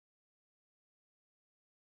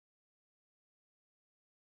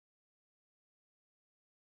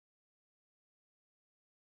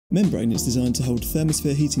Membrane is designed to hold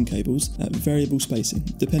ThermoSphere heating cables at variable spacing,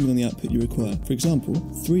 depending on the output you require. For example,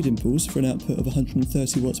 3 dimples for an output of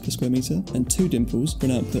 130 watts per square metre, and 2 dimples for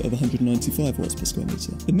an output of 195 watts per square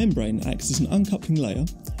metre. The membrane acts as an uncoupling layer,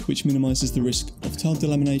 which minimises the risk of tile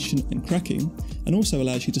delamination and cracking, and also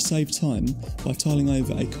allows you to save time by tiling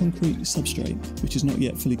over a concrete substrate which is not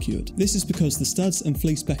yet fully cured. This is because the studs and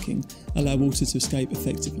fleece backing allow water to escape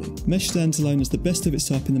effectively. Mesh stands alone as the best of its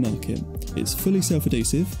type in the market. It's fully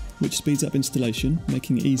self-adhesive, which speeds up installation,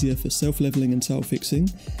 making it easier for self-levelling and tile fixing,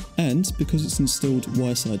 and because it's installed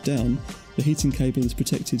wire side down, the heating cable is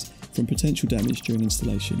protected from potential damage during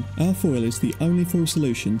installation. Our foil is the only foil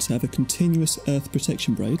solution to have a continuous earth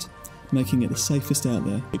protection braid, making it the safest out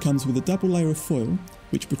there. It comes with a double layer of foil,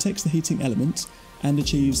 which protects the heating element and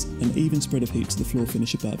achieves an even spread of heat to the floor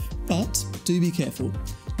finish above. But do be careful.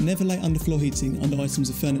 Never lay underfloor heating under items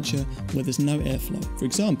of furniture where there's no airflow. For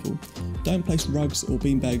example, don't place rugs or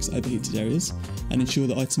beanbags over heated areas, and ensure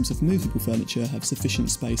that items of movable furniture have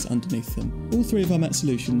sufficient space underneath them. All 3 of our mat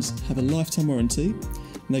solutions have a lifetime warranty,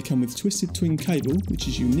 and they come with twisted twin cable, which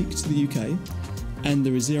is unique to the UK, and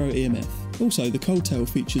there is 0 EMF. Also, the cold tail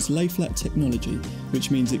features lay flat technology,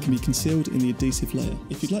 which means it can be concealed in the adhesive layer.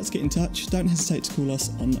 If you'd like to get in touch, don't hesitate to call us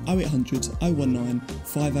on 0800 019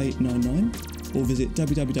 5899 or visit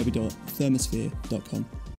www.thermosphere.com.